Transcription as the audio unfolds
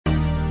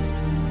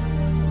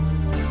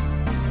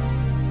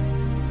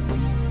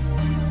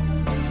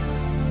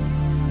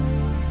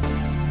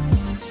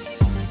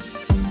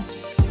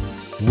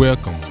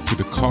Welcome to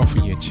the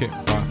Coffee and Check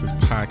Boxes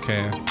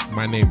podcast.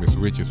 My name is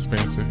Richard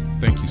Spencer.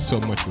 Thank you so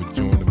much for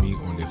joining me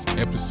on this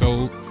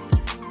episode.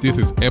 This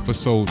is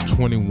episode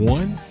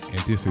 21, and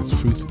this is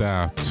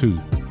Freestyle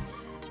 2.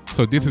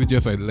 So this is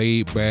just a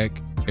laid-back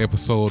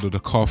episode of the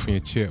Coffee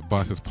and Check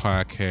Boxes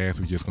podcast.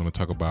 We're just going to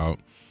talk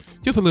about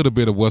just a little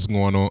bit of what's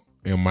going on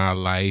in my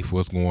life,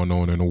 what's going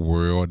on in the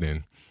world,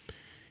 and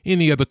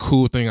any other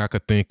cool thing I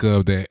could think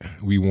of that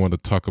we want to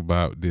talk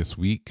about this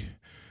week.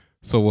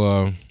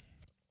 So,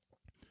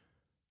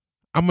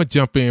 I'm going to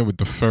jump in with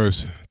the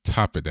first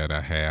topic that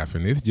I have,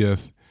 and it's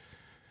just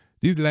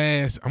these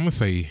last, I'm going to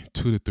say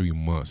 2 to 3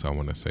 months,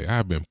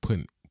 I've been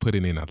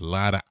putting in a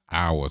lot of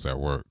hours at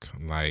work.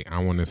 Like,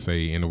 I want to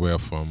say anywhere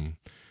from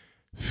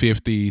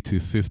 50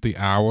 to 60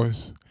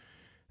 hours.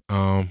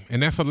 And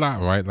that's a lot,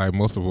 right? Like,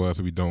 most of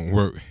us, we don't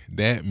work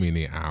that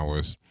many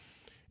hours.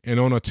 And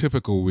on a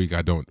typical week,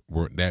 I don't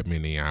work that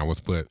many hours.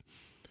 But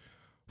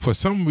for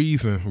some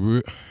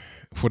reason,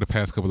 for the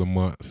past couple of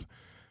months,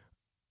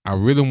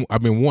 I've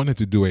been wanting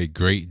to do a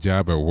great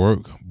job at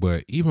work,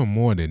 but even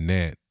more than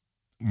that,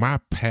 my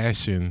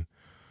passion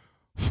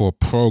for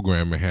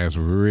programming has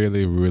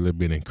really, really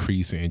been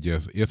increasing, and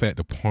it's at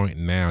the point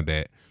now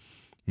that,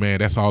 man,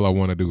 that's all I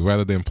want to do.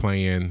 Rather than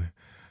playing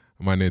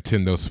my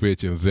Nintendo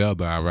Switch and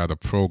Zelda, I'd rather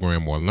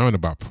program or learn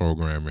about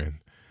programming.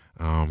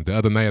 The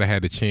other night I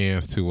had the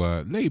chance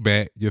to lay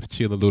back, just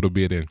chill a little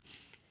bit, and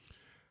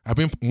I've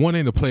been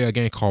wanting to play a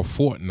game called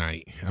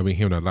Fortnite. I've been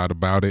hearing a lot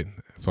about it,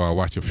 so I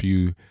watch a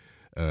few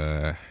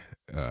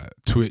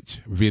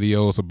Twitch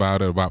videos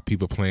about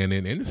people playing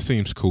it, and it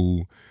seems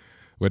cool.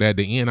 But at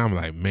the end, I'm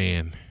like,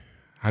 man,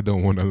 I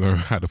don't want to learn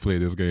how to play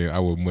this game. I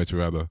would much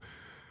rather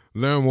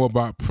learn more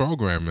about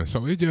programming.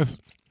 So it just,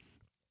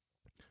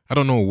 I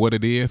don't know what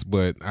it is,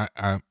 but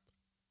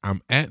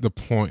I'm at the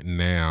point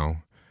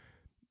now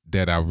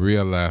that I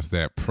realize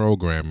that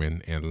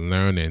programming and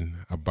learning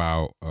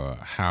about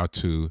how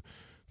to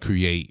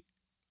create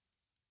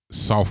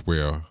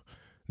software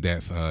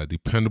that's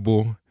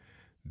dependable,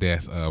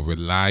 that's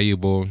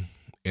reliable,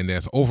 and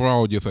that's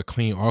overall just a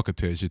clean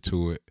architecture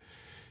to it.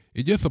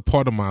 It's just a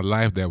part of my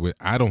life that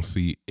I don't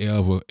see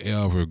ever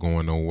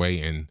going away.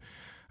 And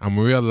I'm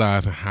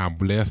realizing how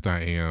blessed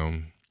I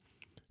am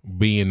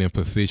being in a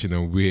position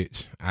in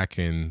which I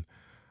can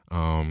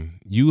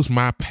use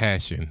my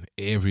passion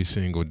every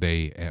single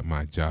day at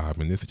my job.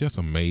 And it's just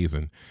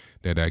amazing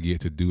that I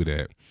get to do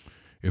that.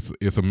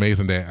 It's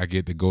amazing that I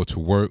get to go to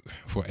work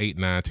for 8,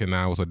 9, 10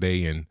 hours a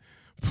day and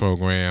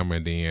program,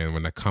 and then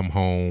when I come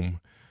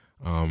home,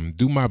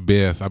 do my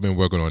best. I've been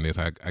working on this.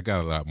 I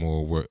got a lot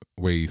more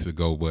ways to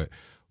go, but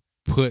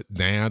put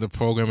down the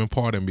programming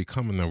part and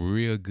becoming a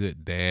real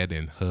good dad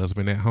and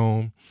husband at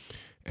home.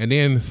 And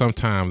then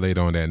sometime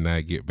later on that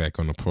night, get back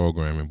on the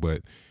programming.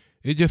 But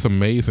it's just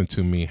amazing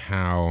to me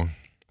how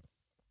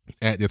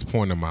at this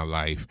point in my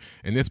life,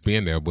 and it's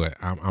been there, but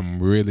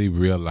I'm really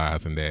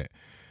realizing that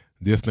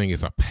this thing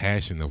is a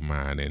passion of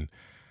mine, and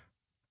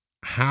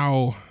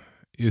how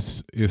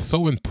it's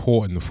so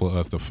important for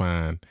us to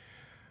find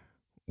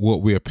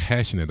what we're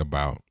passionate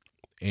about.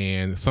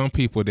 And some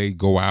people, they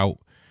go out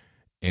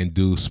and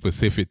do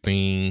specific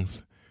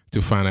things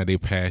to find out their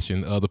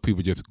passion. Other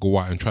people just go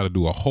out and try to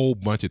do a whole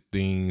bunch of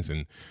things,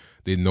 and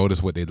they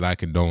notice what they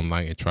like and don't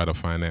like and try to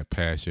find that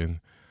passion.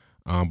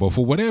 But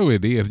for whatever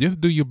it is,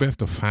 just do your best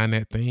to find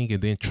that thing,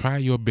 and then try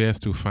your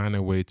best to find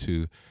a way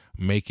to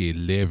make a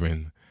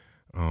living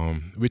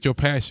with your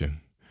passion.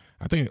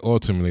 I think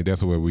ultimately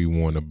that's where we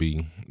want to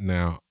be.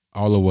 Now,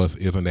 all of us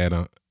is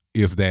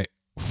that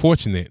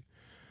fortunate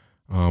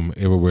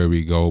everywhere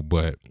we go,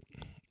 but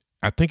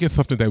I think it's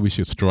something that we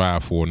should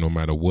strive for no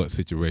matter what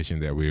situation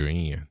that we're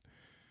in.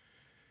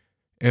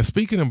 And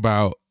speaking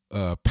about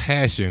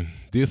passion,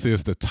 this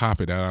is the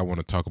topic that I want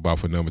to talk about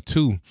for number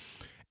 2.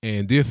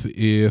 And this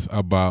is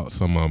about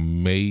some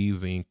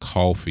amazing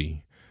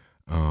coffee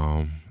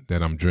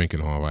that I'm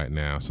drinking on right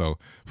now. So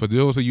for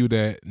those of you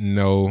that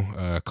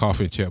know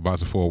Coffee and Chat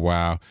Boxes for a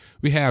while,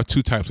 we have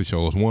 2 types of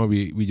shows. One,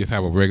 we just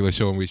have a regular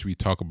show in which we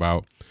talk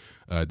about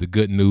the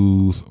good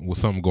news, with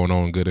something going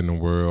on good in the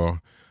world.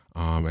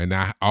 And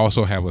I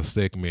also have a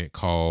segment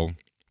called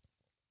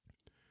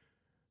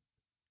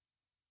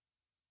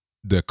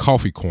the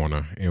Coffee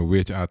Corner, in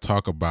which I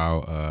talk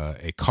about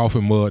a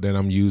coffee mug that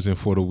I'm using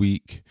for the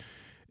week,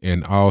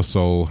 and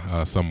also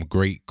some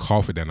great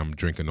coffee that I'm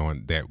drinking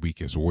on that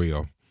week as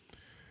well.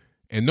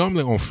 And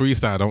normally on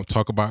Freestyle, I don't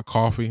talk about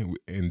coffee,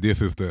 and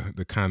this is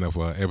the kind of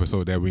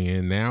episode that we're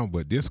in now.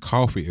 But this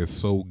coffee is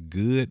so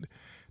good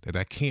that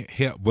I can't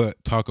help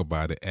but talk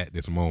about it at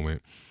this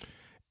moment.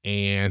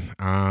 And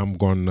I'm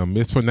going to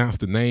mispronounce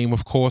the name,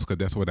 of course, because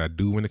that's what I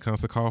do when it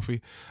comes to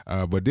coffee.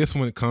 But this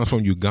one comes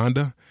from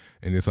Uganda,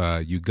 and it's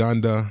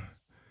Uganda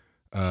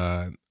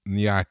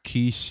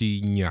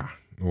Nyakishinya.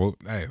 Well,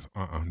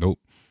 nope.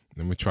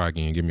 Let me try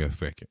again. Give me a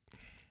second.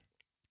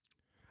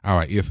 All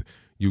right, it's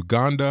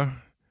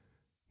Uganda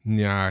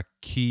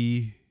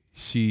Nyakishini.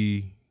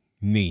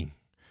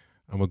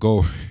 I'm gonna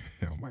go.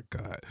 Oh my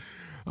God,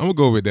 I'm gonna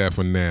go with that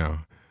for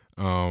now.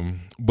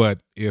 But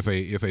it's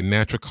a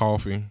natural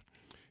coffee.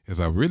 It's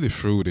a really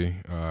fruity.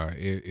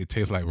 It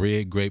tastes like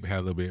red grape, had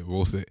a little bit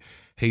roasted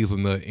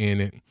hazelnut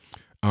in it.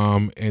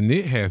 And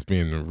it has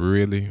been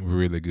really,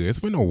 really good. It's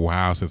been a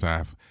while since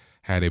I've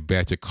had a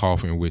batch of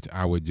coffee in which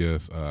I would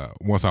just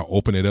once I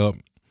open it up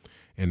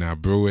and I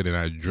brew it and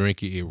I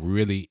drink it, it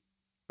really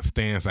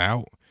stands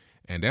out.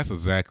 And that's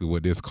exactly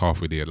what this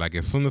coffee did. Like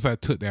as soon as I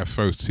took that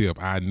first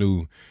sip, I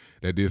knew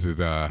that this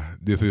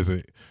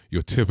isn't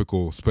your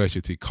typical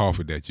specialty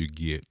coffee that you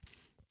get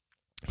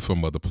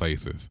from other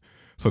places.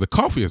 So the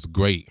coffee is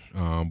great,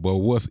 but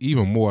what's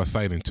even more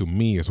exciting to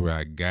me is where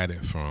I got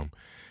it from,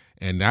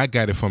 and I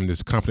got it from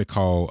this company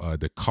called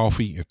the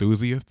Coffee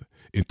Enthusiast.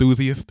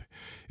 Enthusiast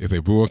is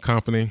a brewing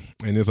company,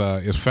 and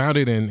it's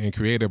founded and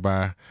created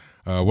by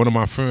one of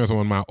my friends,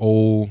 one of my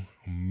old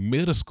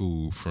middle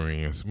school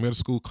friends, middle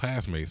school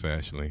classmates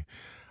actually.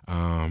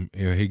 And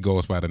he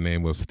goes by the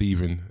name of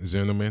Steven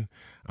Zimmerman,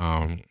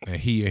 and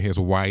he and his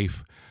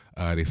wife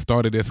they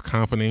started this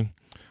company.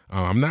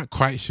 I'm not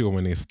quite sure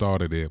when they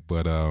started it,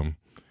 but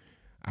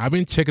I've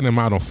been checking him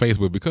out on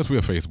Facebook because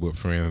we're Facebook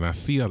friends, and I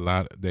see a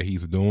lot that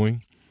he's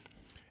doing.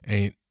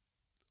 And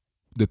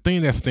the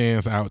thing that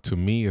stands out to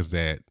me is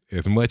that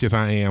as much as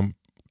I am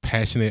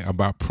passionate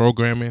about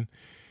programming,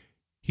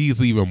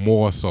 he's even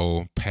more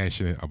so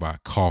passionate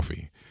about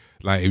coffee.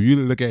 Like if you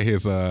look at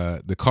his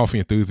the Coffee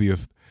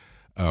Enthusiast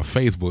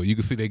Facebook, you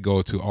can see they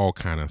go to all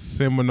kind of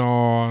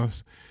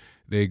seminars.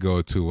 They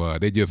go to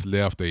they just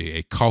left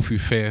a coffee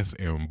fest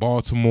in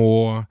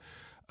Baltimore.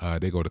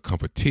 They go to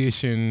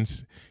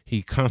competitions.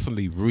 He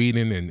constantly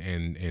reading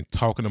and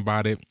talking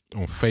about it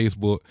on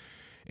Facebook.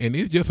 And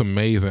it's just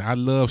amazing. I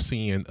love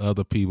seeing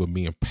other people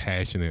being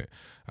passionate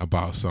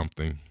about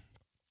something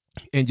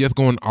and just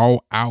going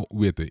all out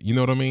with it. You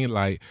know what I mean?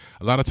 Like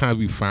a lot of times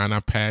we find our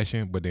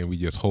passion, but then we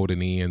just hold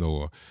it in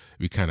or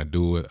we kind of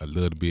do it a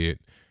little bit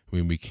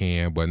when we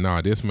can. But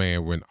no, this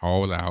man went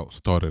all out,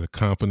 started a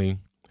company,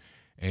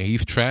 and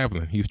he's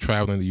traveling. He's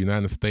traveling the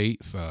United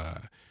States.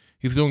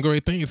 He's doing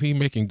great things. He's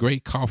making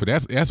great coffee.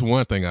 That's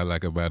one thing I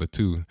like about it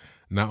too.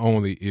 Not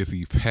only is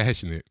he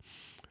passionate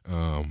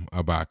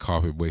about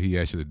coffee, but he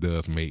actually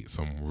does make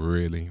some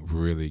really,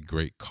 really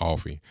great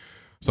coffee.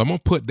 So I'm gonna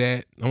put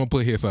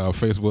his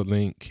Facebook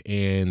link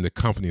and the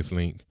company's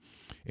link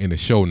in the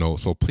show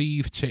notes. So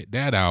please check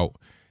that out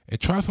and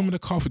try some of the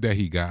coffee that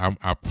he got.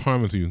 I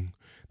promise you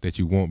that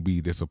you won't be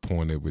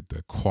disappointed with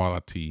the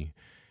quality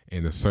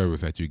and the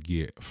service that you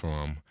get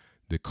from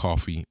the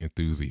Coffee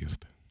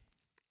Enthusiast.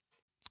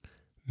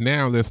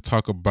 Now let's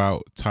talk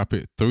about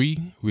topic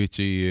 3, which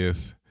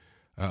is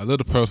a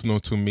little personal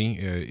to me.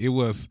 It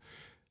was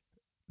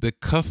the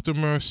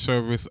Customer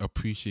Service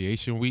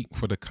Appreciation Week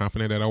for the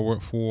company that I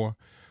work for.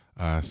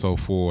 So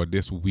for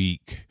this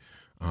week,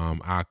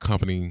 our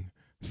company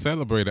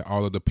celebrated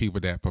all of the people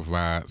that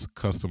provides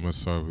customer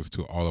service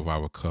to all of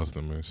our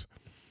customers.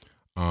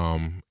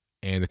 And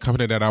the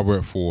company that I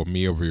work for,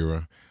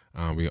 Millville,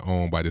 we're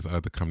owned by this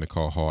other company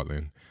called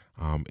Heartland.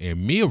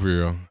 And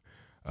Millville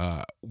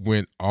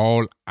went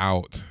all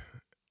out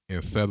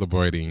in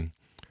celebrating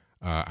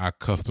our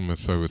customer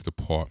service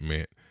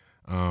department.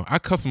 Our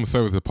customer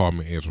service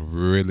department is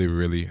really,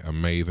 really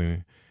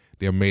amazing.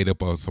 They're made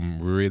up of some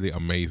really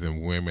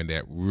amazing women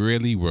that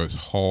really work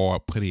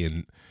hard, put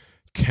in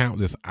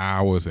countless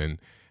hours, and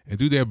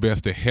do their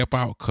best to help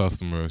out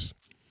customers,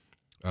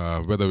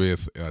 whether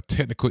it's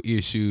technical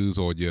issues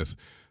or just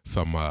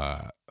some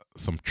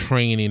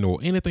training or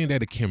anything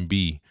that it can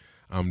be.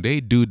 They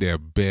do their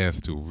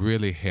best to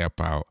really help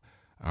out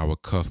our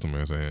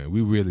customers, and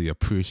we really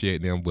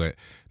appreciate them. But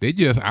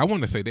I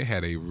want to say they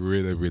had a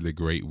really, really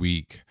great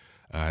week.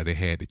 They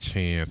had the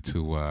chance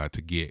to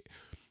get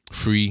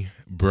free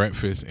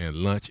breakfast and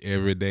lunch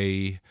every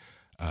day.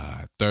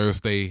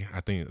 Thursday, I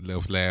think it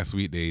was last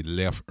week, they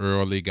left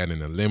early, got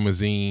in a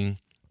limousine,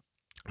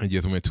 and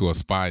just went to a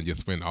spot and just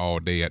spent all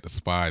day at the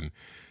spot, and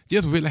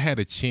just really had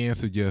a chance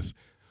to just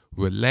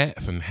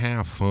relax and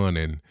have fun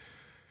and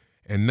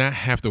not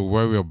have to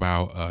worry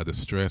about the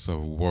stress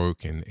of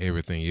work and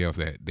everything else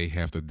that they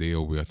have to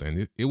deal with.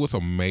 And it was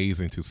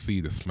amazing to see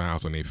the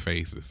smiles on their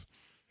faces.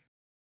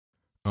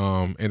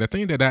 And the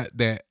thing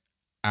that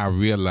I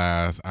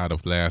realized out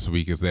of last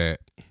week is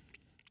that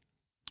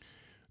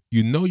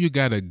you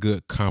got a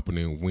good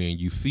company when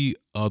you see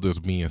others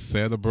being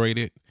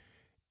celebrated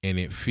and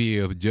it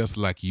feels just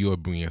like you're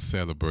being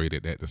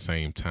celebrated at the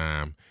same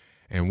time.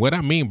 And what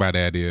I mean by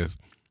that is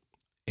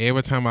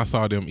every time I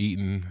saw them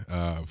eating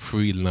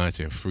free lunch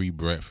and free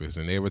breakfast,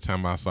 and every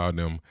time I saw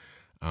them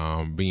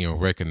being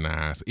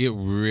recognized, it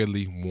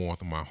really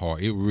warmed my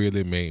heart. It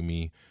really made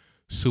me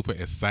super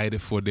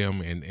excited for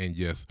them and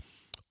just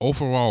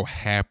overall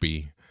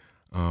happy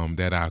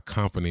that our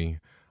company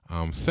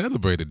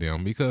celebrated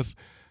them, because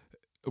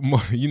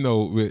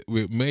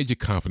with major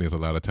companies, a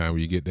lot of time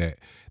when you get that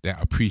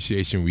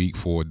appreciation week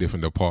for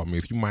different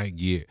departments, you might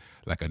get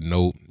like a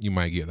note, you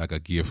might get like a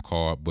gift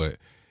card, but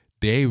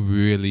they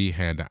really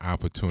had the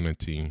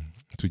opportunity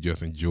to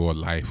just enjoy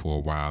life for a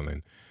while.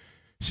 And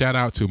shout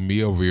out to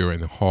Millville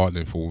and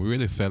Heartland for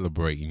really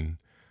celebrating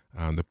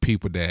the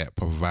people that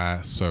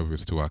provide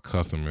service to our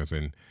customers.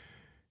 And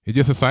it's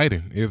just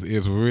exciting.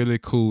 It's really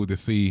cool to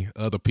see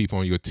other people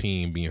on your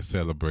team being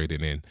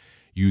celebrated and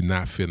you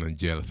not feeling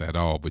jealous at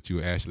all. But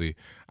you actually,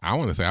 I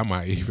want to say, I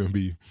might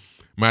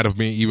have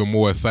been even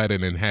more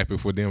excited and happy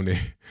for them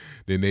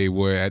than they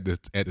were at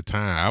the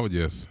time.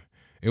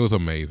 It was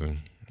amazing.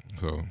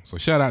 So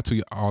shout out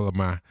to all of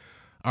my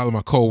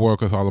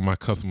coworkers, all of my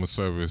customer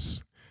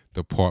service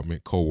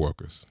department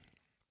coworkers.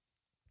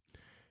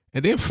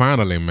 And then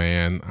finally,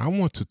 man, I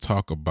want to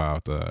talk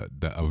about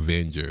the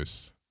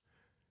Avengers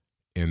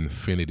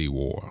Infinity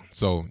War.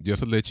 So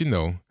just to let you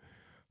know,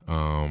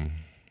 um,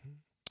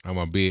 I'm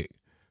a big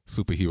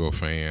superhero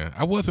fan.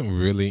 I wasn't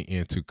really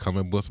into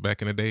comic books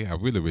back in the day. I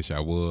really wish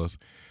I was,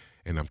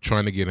 and I'm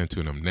trying to get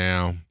into them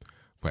now.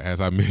 But as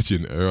I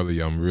mentioned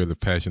earlier, I'm really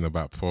passionate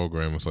about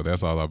programming, so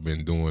that's all I've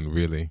been doing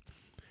really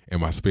in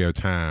my spare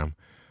time.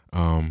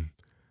 Um,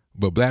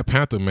 but Black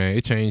Panther, man,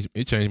 it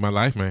changed my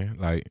life, man.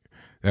 Like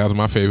that was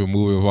my favorite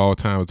movie of all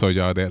time. I told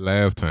y'all that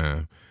last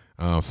time.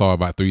 Saw it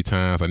about 3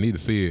 times. I need to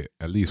see it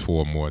at least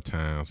 4 more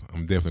times.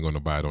 I'm definitely going to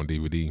buy it on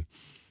DVD.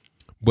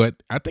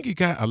 But I think it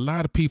got a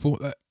lot of people.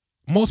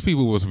 Most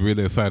people was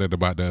really excited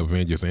about the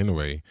Avengers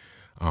anyway.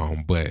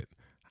 But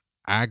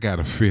I got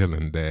a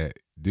feeling that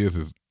this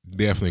is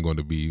definitely going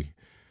to be,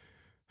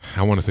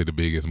 I want to say, the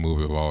biggest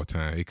movie of all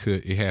time.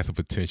 It has the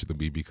potential to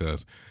be,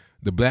 because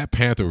the Black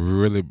Panther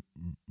really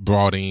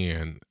brought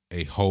in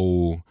a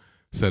whole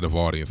set of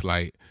audience.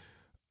 Like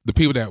the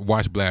people that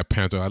watch Black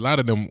Panther, a lot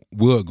of them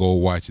would go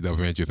watch the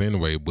Avengers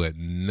anyway, but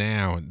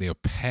now they're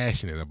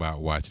passionate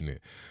about watching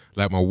it.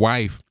 Like my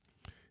wife,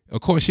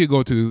 of course, she'll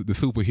go to the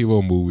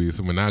superhero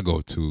movies when I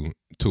go to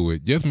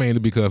it, just mainly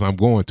because I'm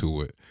going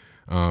to it.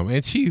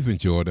 And she's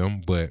enjoyed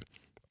them, but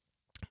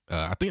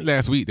I think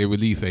last week they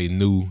released a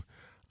new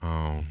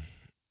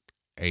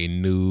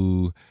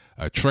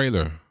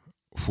trailer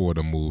for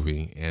the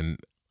movie, and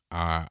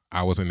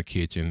I was in the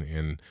kitchen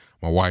and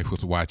my wife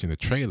was watching the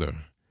trailer,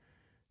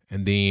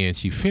 and then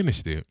she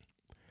finished it,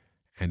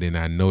 and then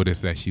I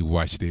noticed that she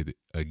watched it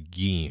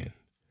again.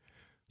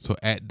 So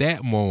at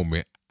that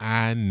moment,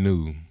 I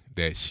knew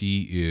that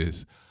she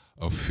is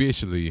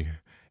officially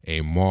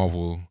a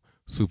Marvel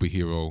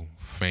superhero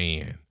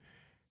fan,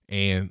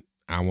 and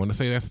I want to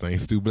say that's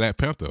thanks to Black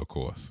Panther, of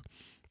course.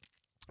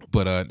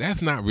 But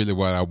that's not really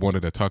what I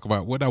wanted to talk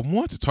about. What I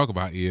want to talk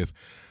about is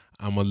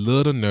I'm a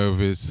little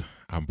nervous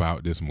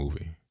about this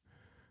movie.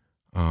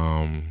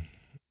 And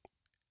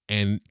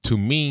to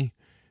me,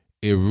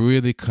 it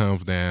really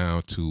comes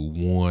down to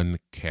one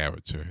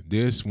character.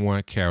 This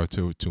one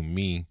character, to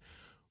me,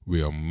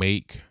 will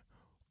make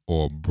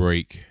or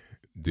break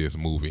this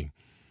movie.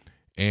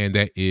 And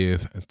that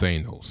is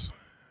Thanos,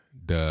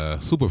 the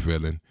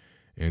supervillain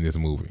in this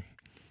movie.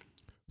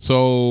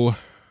 So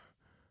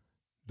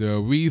the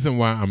reason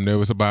why I'm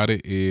nervous about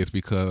it is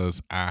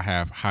because I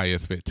have high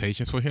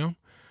expectations for him.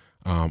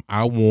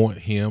 I want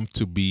him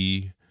to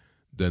be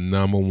the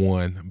number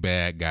one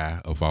bad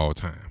guy of all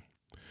time.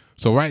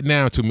 So right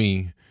now, to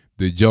me,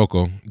 the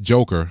Joker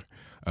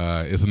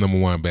is the number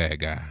one bad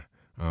guy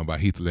by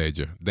Heath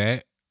Ledger.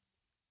 That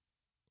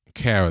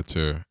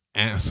character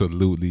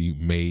absolutely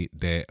made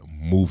that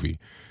movie.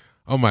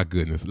 Oh my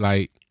goodness.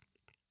 Like,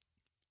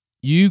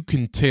 you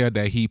can tell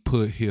that he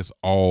put his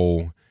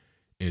all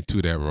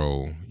into that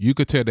role. You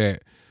could tell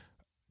that,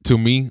 to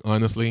me,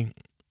 honestly,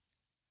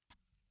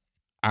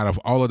 out of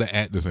all of the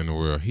actors in the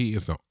world, he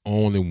is the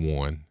only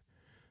one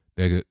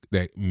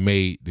that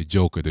made the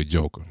Joker the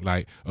Joker.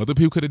 Like, other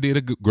people could have did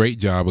a great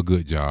job, a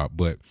good job,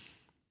 but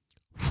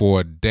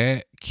for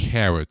that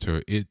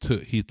character, it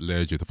took Heath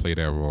Ledger to play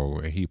that role,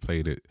 and he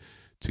played it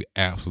to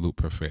absolute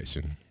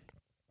perfection.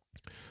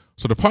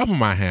 So the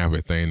problem I have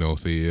with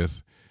Thanos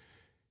is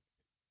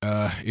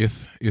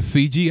it's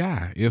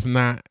CGI. It's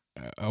not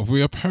a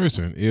real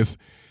person. It's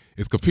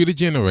computer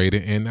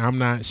generated, and I'm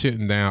not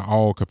shutting down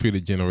all computer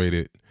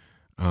generated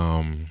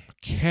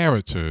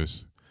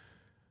characters,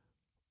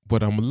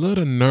 but I'm a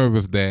little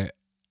nervous that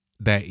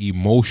that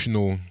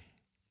emotional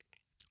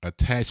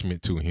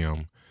attachment to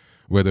him,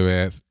 whether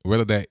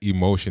that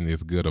emotion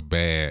is good or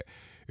bad,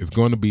 is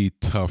going to be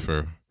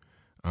tougher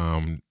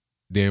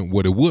than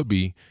what it would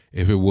be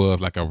if it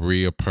was like a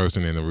real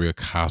person in a real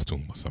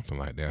costume or something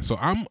like that. So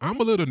I'm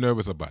a little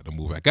nervous about the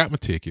movie. I got my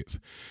tickets.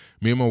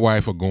 Me and my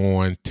wife are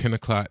going 10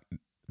 o'clock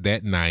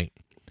that night.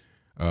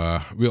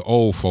 We're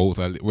old folks.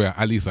 Well,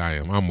 at least I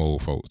am. I'm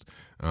old folks.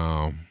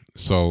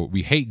 So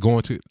we hate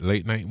going to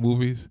late night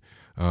movies.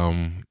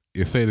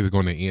 It said it's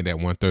going to end at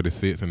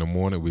 1:36 in the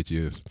morning, which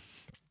is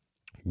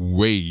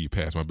way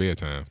past my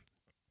bedtime.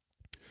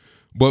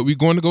 But we're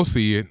going to go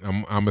see it.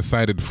 I'm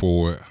excited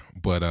for it.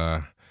 But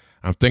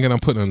I'm thinking I'm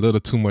putting a little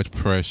too much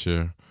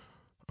pressure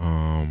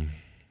on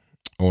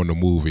the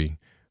movie,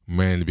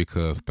 mainly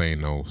because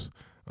Thanos.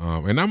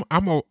 And I'm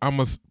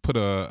gonna put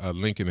a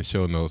link in the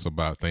show notes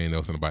about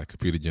Thanos and about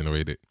computer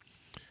generated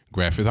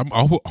graphics. I'm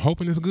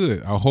hoping it's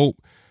good. I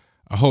hope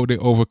they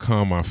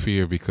overcome my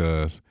fear,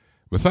 because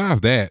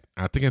besides that,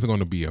 I think it's going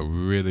to be a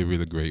really,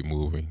 really great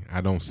movie.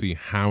 I don't see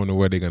how in the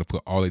world they're going to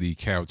put all of these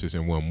characters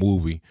in one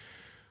movie.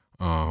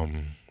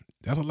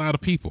 That's a lot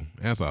of people.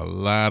 That's a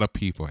lot of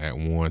people at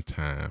one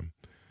time.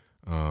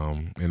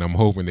 And I'm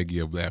hoping they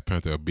give Black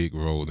Panther a big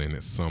role in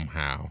it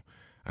somehow.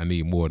 I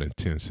need more than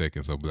 10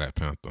 seconds of Black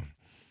Panther.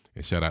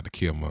 And shout out to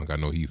Killmonger. I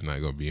know he's not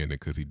going to be in it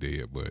because he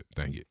dead, but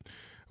dang it.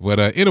 But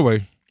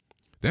anyway,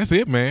 that's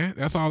it, man.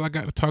 That's all I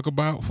got to talk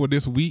about for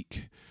this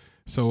week.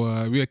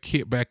 So we'll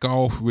kick back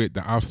off with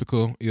the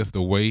obstacle is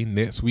the way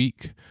next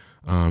week.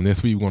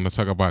 Next week, we're going to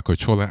talk about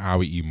controlling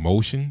our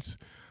emotions.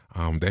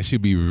 That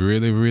should be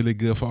really, really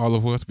good for all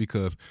of us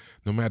because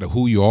no matter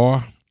who you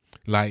are,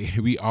 like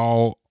we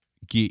all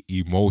get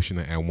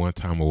emotional at one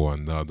time or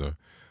another.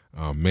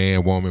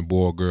 Man, woman,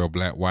 boy, girl,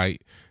 black,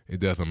 white, it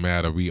doesn't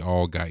matter. We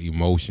all got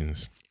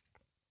emotions.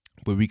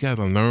 But we got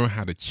to learn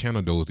how to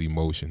channel those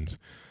emotions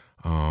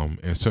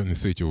in certain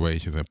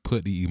situations and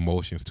put the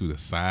emotions to the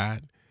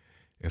side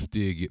and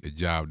still get the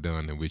job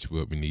done in which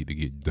what we need to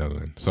get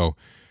done. So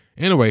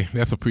anyway,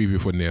 that's a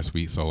preview for next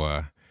week.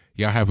 So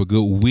y'all have a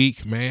good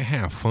week, man.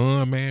 Have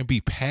fun, man.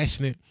 Be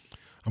passionate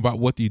about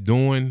what you're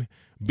doing.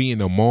 Be in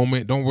the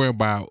moment. Don't worry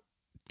about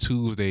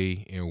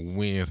Tuesday and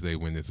Wednesday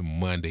when it's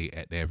Monday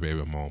at that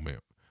very moment.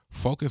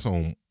 Focus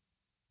on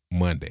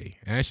Monday.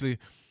 Actually,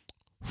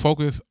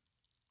 focus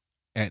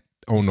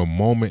on the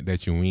moment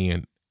that you're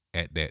in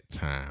at that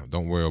time.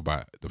 Don't worry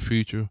about the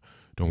future.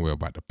 Don't worry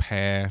about the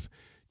past.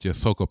 Just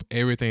soak up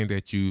everything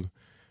that you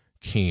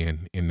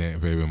can in that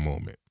very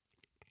moment.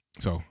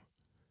 So,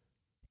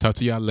 talk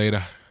to y'all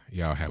later.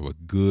 Y'all have a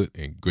good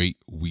and great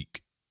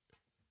week.